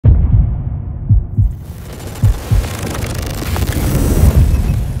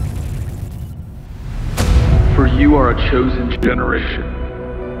you are a chosen generation,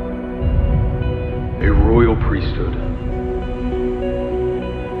 a royal priesthood,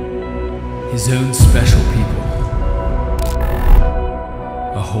 His own special people,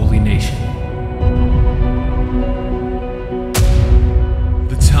 a holy nation.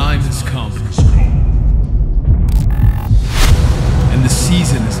 The time has come, and the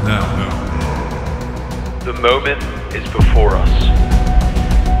season is now. The moment is before us.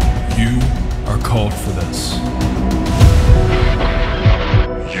 You are called for this.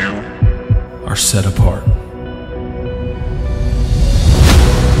 You are set apart.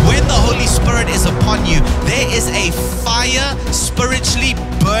 When the Holy Spirit is upon you, there is a fire spiritually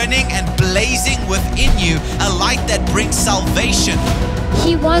burning and blazing within you, a light that brings salvation.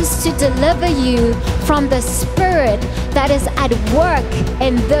 He wants to deliver you from the spirit that is at work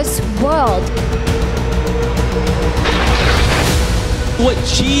in this world. What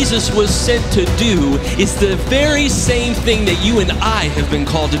Jesus was sent to do is the very same thing that you and I have been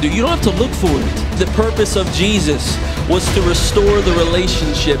called to do. You don't have to look for it. The purpose of Jesus was to restore the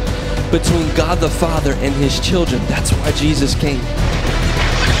relationship between God the Father and His children. That's why Jesus came.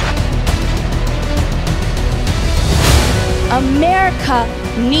 America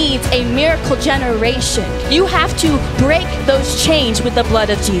needs a miracle generation. You have to break those chains with the blood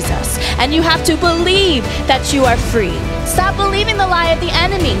of Jesus. And you have to believe that you are free. Stop believing the lie of the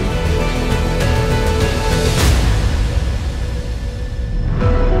enemy.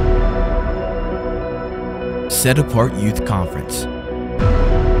 Set Apart Youth Conference,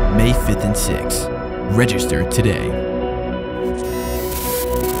 May 5th and 6th. Register today.